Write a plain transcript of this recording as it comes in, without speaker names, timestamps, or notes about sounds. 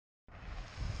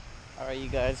Alright, you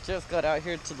guys, just got out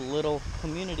here to the little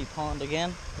community pond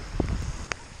again.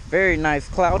 Very nice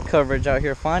cloud coverage out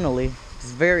here finally. It's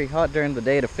very hot during the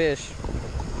day to fish.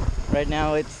 Right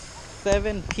now it's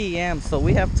 7 p.m. so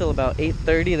we have till about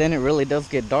 8:30, then it really does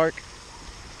get dark.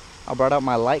 I brought out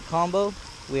my light combo.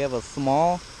 We have a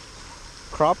small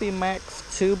Crappie Maxx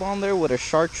tube on there with a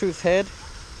chartreuse head.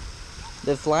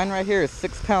 This line right here is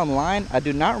 6-pound line. I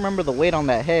do not remember the weight on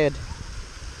that head.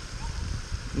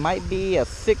 Might be a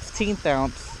 1/16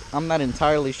 ounce. I'm not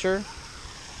entirely sure.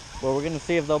 But we're gonna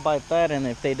see if they'll bite that, and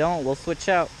if they don't, we'll switch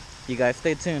out. You guys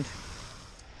stay tuned.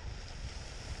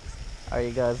 Alright,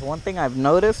 you guys, one thing I've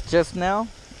noticed just now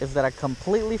is that I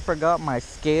completely forgot my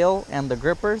scale and the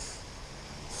grippers.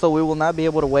 So we will not be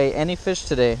able to weigh any fish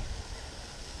today.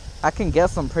 I can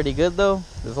guess them pretty good though.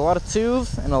 There's a lot of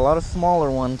 2s and a lot of smaller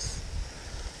ones.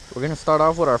 We're gonna start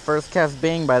off with our first cast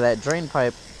being by that drain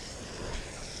pipe.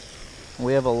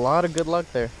 We have a lot of good luck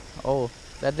there. Oh,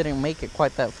 that didn't make it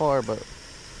quite that far, but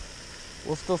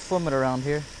we'll still swim it around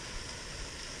here.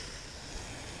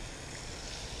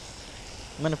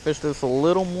 I'm gonna fish this a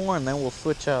little more and then we'll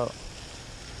switch out.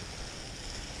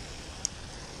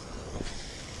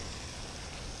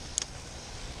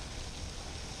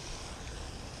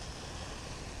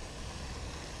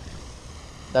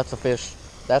 That's a fish.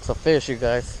 That's a fish, you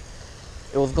guys.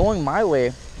 It was going my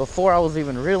way before I was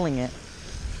even reeling it.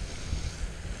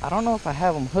 I don't know if I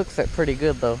have them hook set pretty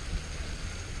good though.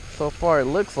 So far it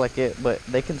looks like it, but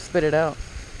they can spit it out.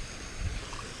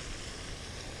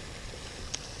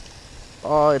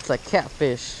 Oh, it's a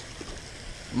catfish.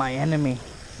 My enemy.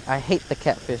 I hate the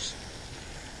catfish.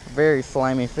 Very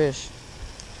slimy fish.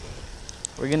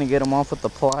 We're gonna get them off with the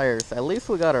pliers. At least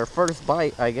we got our first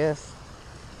bite, I guess.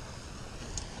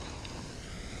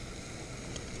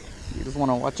 You just want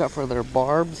to watch out for their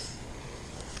barbs.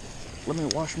 Let me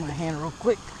wash my hand real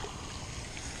quick.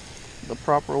 The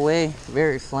proper way.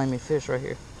 Very slimy fish right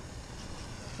here.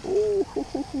 Ooh, hoo,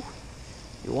 hoo, hoo.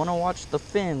 You want to watch the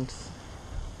fins.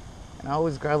 And I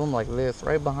always grab them like this,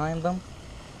 right behind them.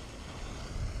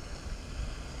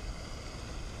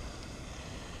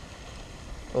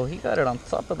 Oh, he got it on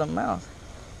top of the mouth.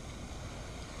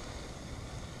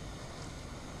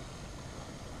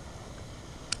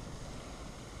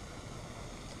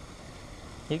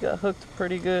 He got hooked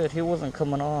pretty good. He wasn't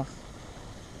coming off.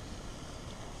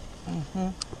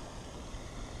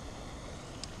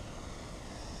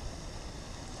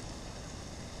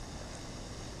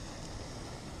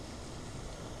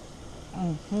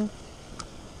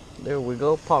 There we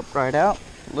go. Popped right out.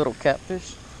 Little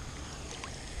catfish.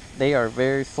 They are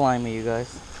very slimy, you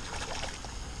guys.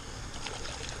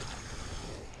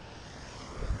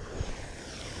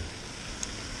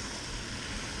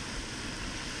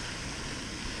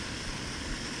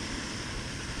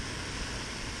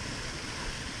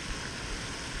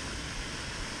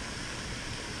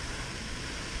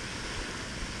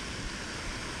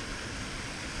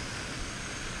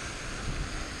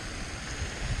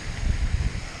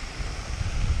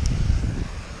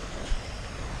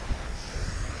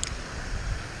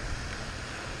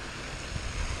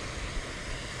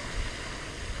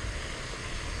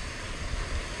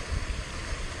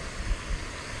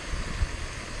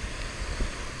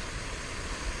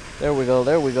 There we go,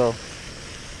 there we go.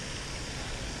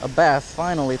 A bass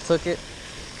finally took it.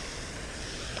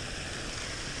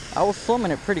 I was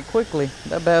swimming it pretty quickly.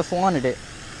 That bass wanted it.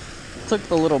 Took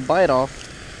the little bite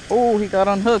off. Oh, he got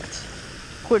unhooked.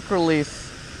 Quick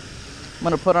release. I'm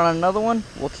gonna put on another one.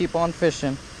 We'll keep on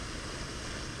fishing.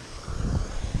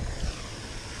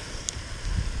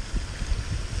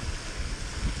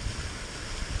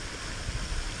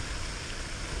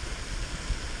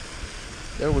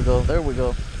 There we go, there we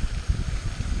go.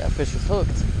 That fish is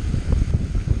hooked.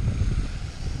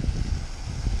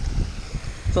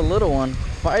 It's a little one,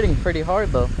 fighting pretty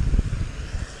hard though.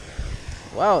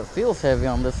 Wow, it feels heavy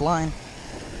on this line.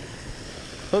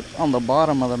 Hooked on the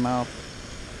bottom of the mouth.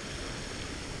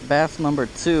 Bass number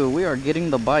 2. We are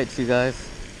getting the bites, you guys.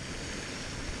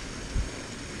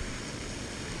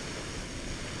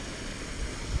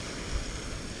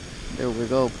 There we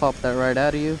go, pop that right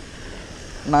out of you.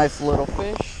 Nice little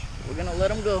fish. We're gonna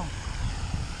let him go.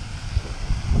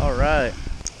 All right.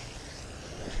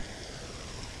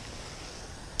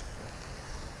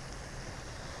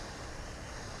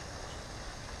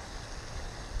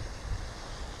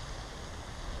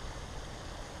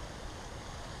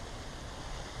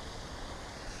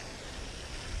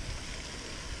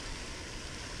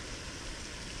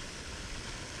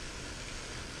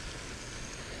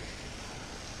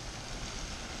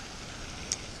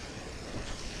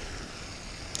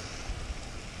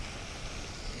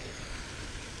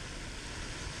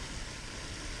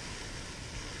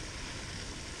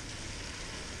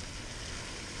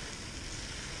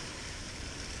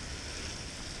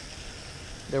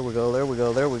 There we go, there we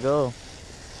go, there we go.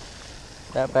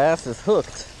 That bass is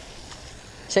hooked.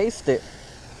 Chased it.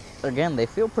 Again, they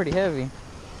feel pretty heavy.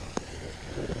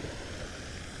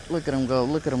 Look at him go,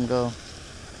 look at him go.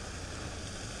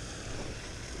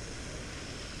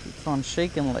 Keeps on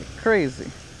shaking like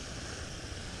crazy.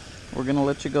 We're gonna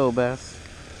let you go, bass.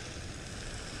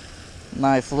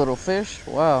 Nice little fish.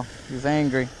 Wow, he's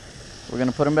angry. We're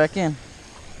gonna put him back in.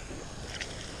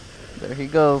 There he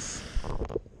goes.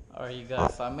 Alright, you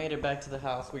guys, so I made it back to the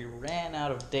house. We ran out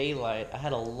of daylight. I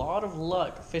had a lot of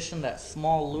luck fishing that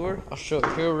small lure. I'll show it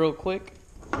here real quick.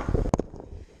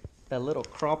 That little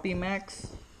Crappie Maxx.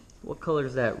 What color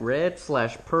is that?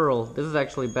 Red/pearl. This is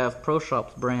actually Bass Pro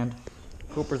Shops brand.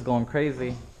 Cooper's going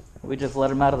crazy. We just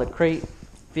let him out of the crate.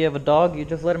 If you have a dog, you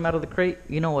just let him out of the crate.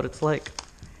 You know what it's like.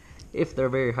 If they're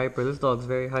very hyper. This dog's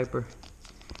very hyper.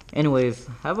 Anyways,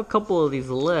 I have a couple of these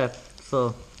left,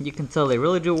 so you can tell they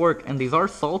really do work. And these are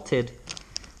salted.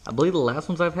 I believe the last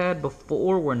ones I've had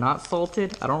before were not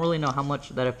salted. I don't really know how much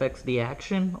that affects the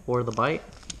action or the bite.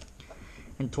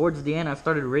 And towards the end, I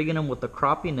started rigging them with the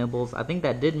crappie nibbles. I think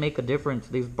that did make a difference.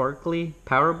 These Barkley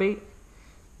power bait,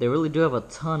 they really do have a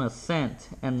ton of scent.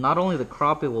 And not only the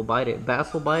crappie will bite it,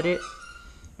 bass will bite it,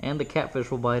 and the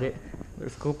catfish will bite it.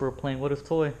 There's Cooper playing with his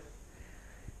toy.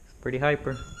 It's pretty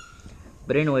hyper.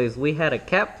 But anyways, we had a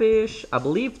catfish, I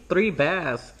believe 3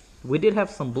 bass. We did have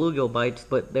some bluegill bites,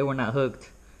 but they were not hooked.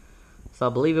 So I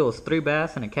believe it was 3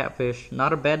 bass and a catfish.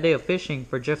 Not a bad day of fishing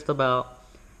for just about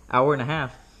an hour and a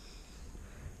half.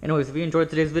 Anyways, if you enjoyed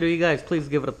today's video, you guys, please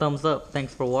give it a thumbs up.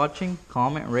 Thanks for watching.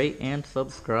 Comment, rate, and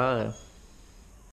subscribe.